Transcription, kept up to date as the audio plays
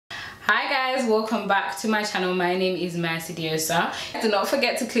Hi guys, welcome back to my channel. My name is Mercy Diosa. Do not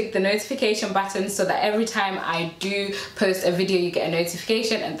forget to click the notification button so that every time I do post a video you get a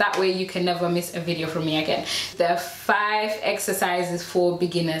notification, and that way you can never miss a video from me again. There are 5 exercises for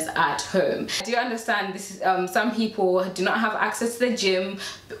beginners at home. Do you understand this is some people do not have access to the gym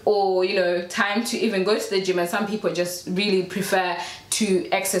or time to even go to the gym, and some people just really prefer to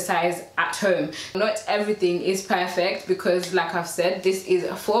exercise at home. Not everything is perfect because, like I've said, this is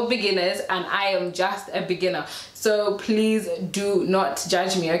for beginners and I am just a beginner, so please do not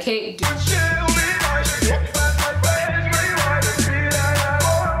judge me, okay?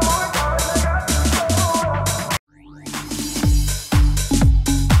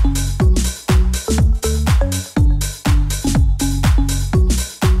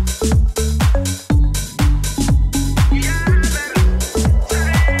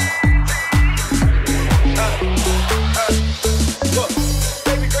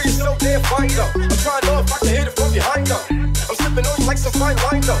 I'm trying to know if I can hit it from behind though. I'm sipping on you like some fine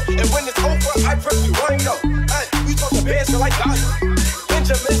wine though. And when it's over, I press rewind though. Hey, you talk the bands till I got it.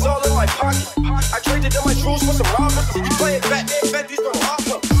 Benjamin's all in my pocket. I traded in my truths for some robbers. You playing Batman, Fendi's gonna rob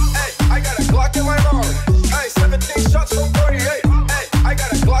them. Hey, I got a Glock in my Rari. Hey, 17 shots from 38. Hey, I got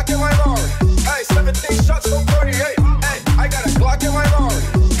a Glock in my Rari. Hey, 17 shots from 38. Hey, I got a Glock in my Rari.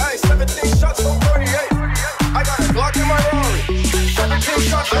 Hey, 17 shots from 38. I got a Glock in my Rari. 17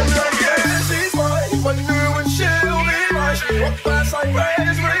 shots from 38. Walk fast like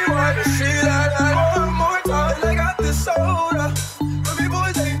rays, rewind and see that light one more time. I got this soda. But me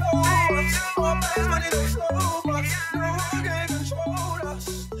boys ain't know us. More pays money than slow bucks. No one can control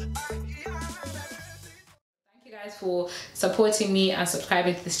us. Thank you guys for supporting me and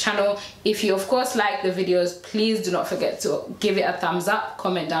subscribing to this channel. If you of course like the videos, please do not forget to give it a thumbs up,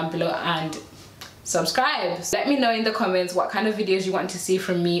 comment down below and subscribe. Let me know in the comments what kind of videos you want to see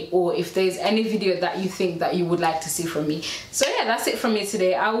from me, or if there's any video that you think that you would like to see from me. So yeah, that's it from me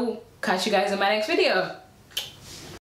today. I will catch you guys in my next video.